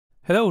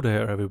Hello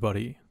there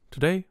everybody!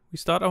 Today we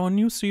start our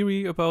new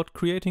series about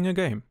creating a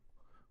game.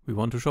 We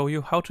want to show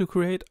you how to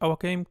create our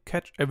game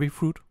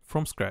CatchEveryFruit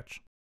from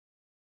scratch.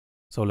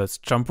 So let's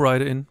jump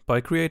right in by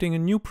creating a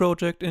new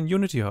project in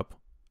Unity Hub.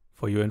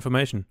 For your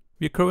information,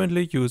 we are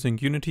currently using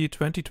Unity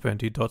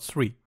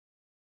 2020.3.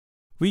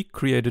 We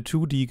create a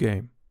 2D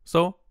game,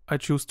 so I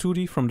choose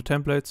 2D from the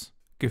templates,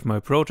 give my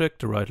project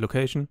the right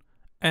location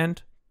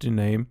and the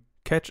name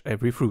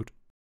CatchEveryFruit.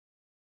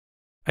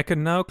 I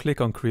can now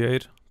click on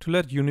Create to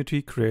let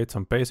Unity create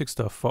some basic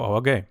stuff for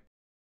our game.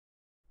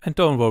 And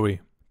don't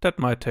worry, that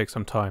might take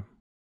some time.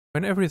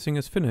 When everything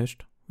is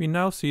finished, we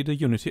now see the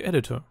Unity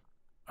editor.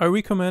 I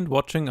recommend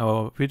watching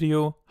our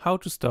video How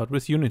to Start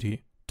with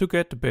Unity to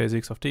get the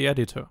basics of the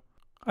editor.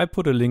 I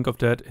put a link of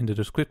that in the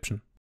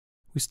description.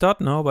 We start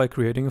now by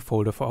creating a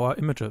folder for our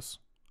images.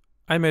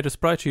 I made a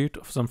Spritesheed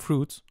of some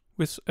fruits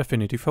with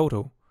Affinity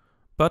Photo,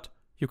 but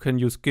you can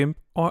use GIMP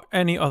or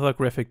any other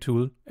graphic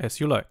tool as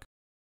you like.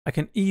 I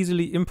can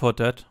easily import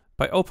that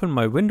by opening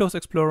my Windows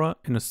Explorer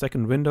in a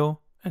second window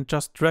and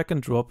just drag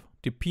and drop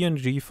the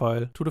PNG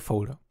file to the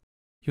folder.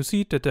 You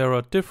see that there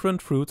are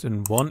different fruits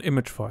in one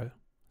image file.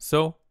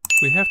 So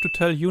we have to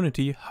tell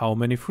Unity how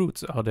many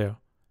fruits are there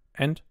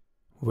and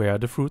where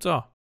the fruits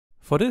are.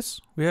 For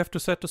this we have to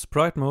set the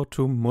sprite mode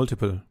to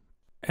multiple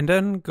and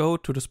then go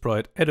to the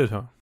sprite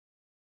editor.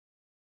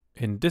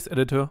 In this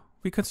editor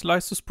we can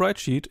slice the sprite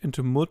sheet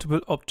into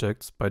multiple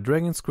objects by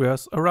dragging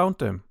squares around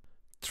them.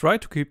 Try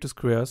to keep the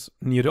squares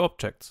near the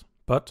objects,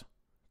 but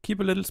keep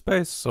a little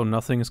space so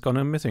nothing is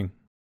gonna missing.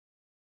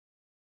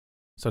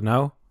 So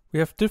now we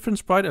have different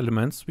sprite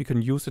elements we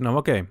can use in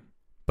our game.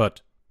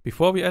 But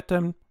before we add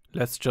them,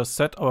 let's just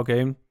set our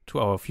game to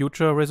our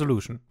future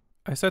resolution.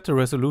 I set the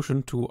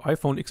resolution to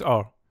iPhone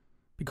XR,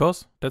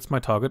 because that's my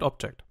target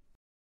object.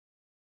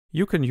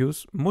 You can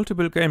use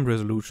multiple game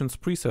resolutions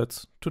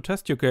presets to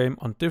test your game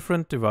on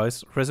different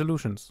device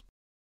resolutions.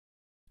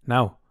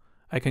 Now,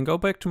 I can go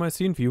back to my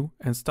scene view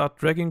and start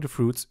dragging the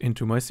fruits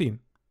into my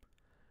scene.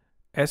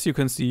 As you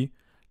can see,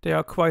 they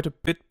are quite a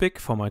bit big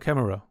for my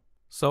camera,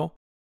 so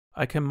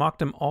I can mark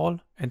them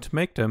all and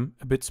make them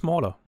a bit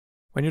smaller.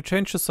 When you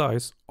change the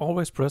size,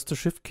 always press the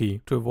Shift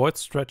key to avoid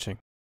stretching.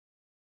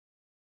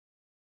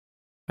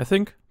 I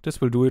think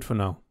this will do it for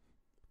now.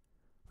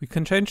 We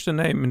can change the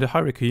name in the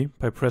hierarchy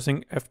by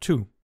pressing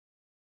F2.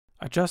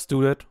 I just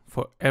do that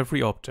for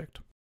every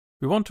object.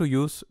 We want to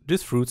use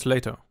these fruits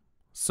later,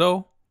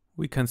 so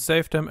we can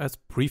save them as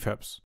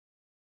prefabs.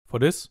 For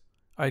this,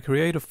 I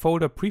create a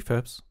folder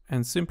prefabs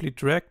and simply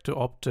drag the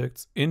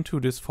objects into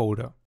this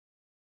folder.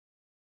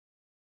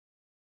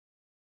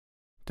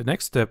 The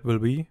next step will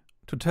be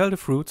to tell the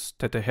fruits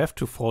that they have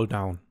to fall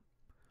down.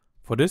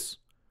 For this,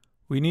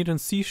 we need a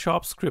C#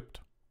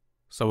 script.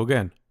 So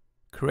again,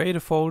 create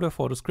a folder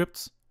for the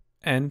scripts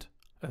and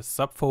a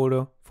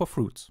subfolder for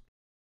fruits.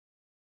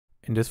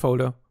 In this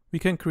folder, we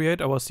can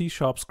create our C#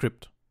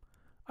 script.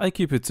 I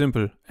keep it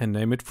simple and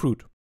name it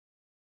fruit.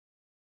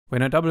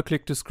 When I double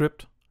click the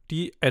script,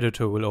 the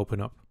editor will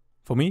open up.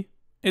 For me,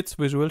 it's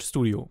Visual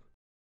Studio.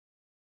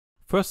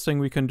 First thing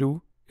we can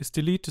do is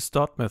delete the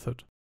start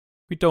method.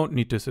 We don't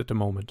need this at the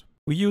moment.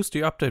 We use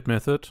the update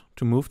method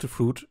to move the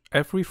fruit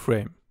every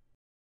frame.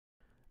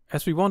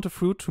 As we want the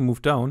fruit to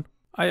move down,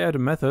 I add a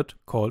method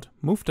called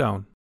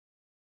moveDown.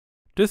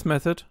 This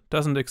method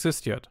doesn't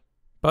exist yet,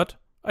 but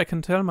I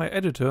can tell my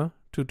editor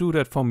to do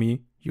that for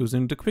me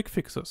using the quick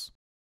fixes.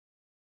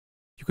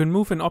 You can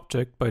move an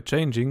object by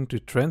changing the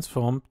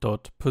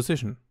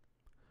transform.position.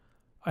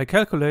 I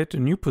calculate the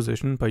new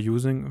position by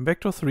using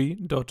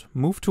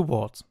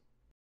vector3.moveTowards.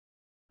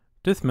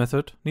 This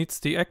method needs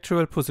the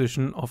actual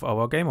position of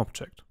our game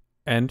object,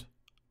 and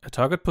a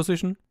target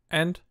position,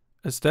 and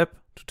a step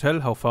to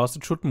tell how fast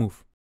it should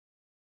move.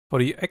 For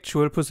the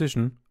actual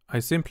position, I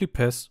simply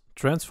pass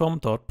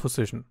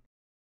transform.position.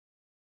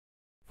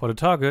 For the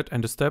target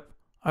and the step,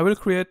 I will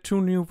create two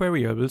new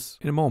variables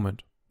in a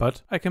moment,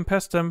 but I can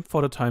pass them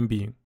for the time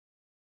being.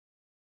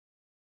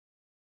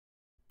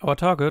 Our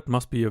target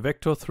must be a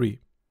vector3.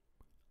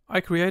 I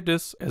create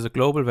this as a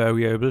global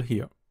variable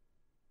here.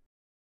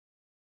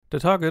 The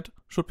target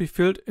should be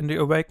filled in the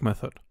awake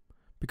method,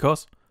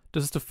 because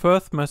this is the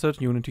first method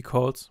Unity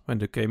calls when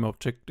the game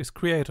object is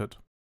created.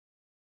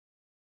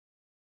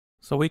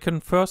 So we can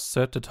first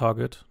set the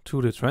target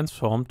to the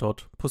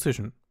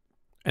transform.position,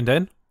 and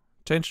then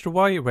change the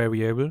y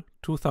variable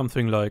to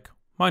something like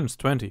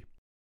 -20.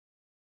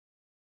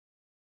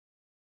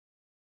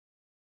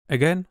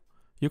 Again,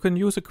 you can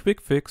use a quick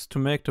fix to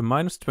make the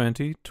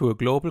 -20 to a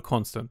global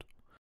constant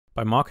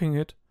by marking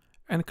it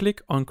and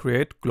click on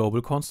Create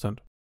Global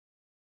Constant.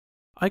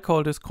 I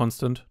call this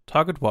constant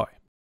target y.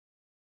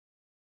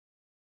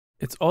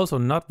 It's also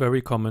not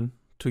very common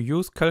to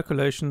use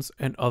calculations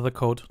and other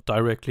code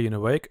directly in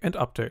Awake and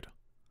Update,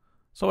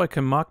 so I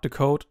can mark the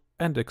code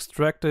and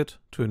extract it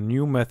to a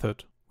new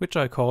method, which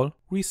I call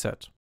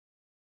reset.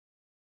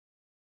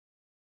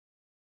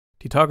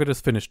 The target is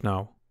finished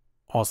now.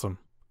 Awesome.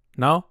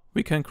 Now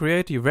we can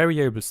create the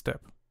variable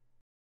step.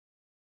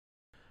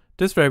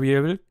 This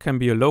variable can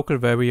be a local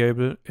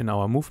variable in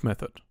our move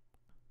method.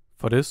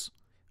 For this,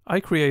 I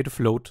create a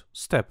float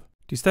step.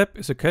 The step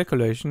is a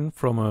calculation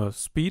from a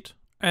speed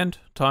and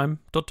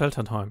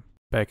time.delta time.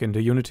 Back in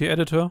the Unity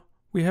editor,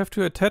 we have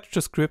to attach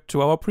the script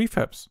to our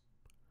prefabs.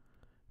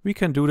 We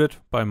can do that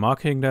by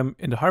marking them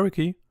in the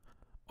hierarchy,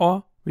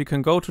 or we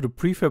can go to the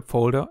prefab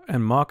folder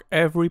and mark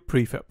every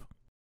prefab.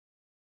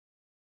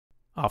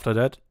 After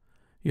that,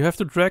 you have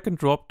to drag and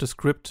drop the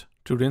script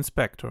to the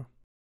inspector.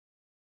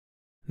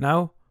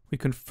 Now we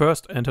can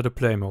first enter the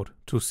play mode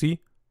to see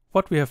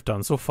what we have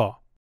done so far.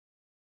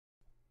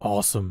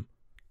 Awesome!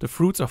 The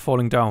fruits are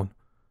falling down.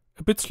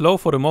 A bit slow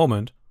for the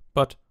moment,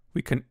 but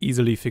we can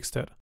easily fix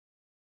that.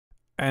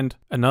 And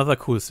another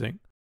cool thing.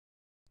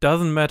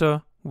 Doesn't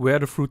matter where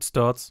the fruit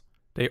starts,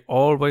 they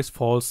always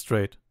fall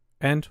straight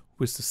and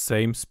with the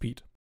same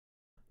speed.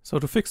 So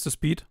to fix the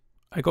speed,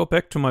 I go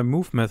back to my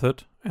move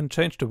method and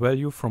change the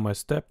value from my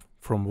step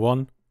from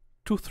 1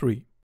 to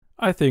 3.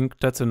 I think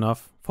that's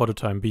enough for the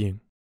time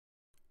being.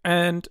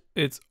 And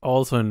it's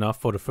also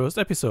enough for the first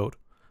episode.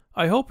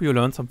 I hope you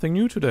learned something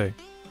new today.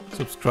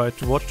 Subscribe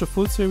to watch the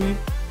full series,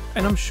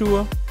 and I'm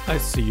sure I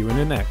see you in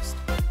the next.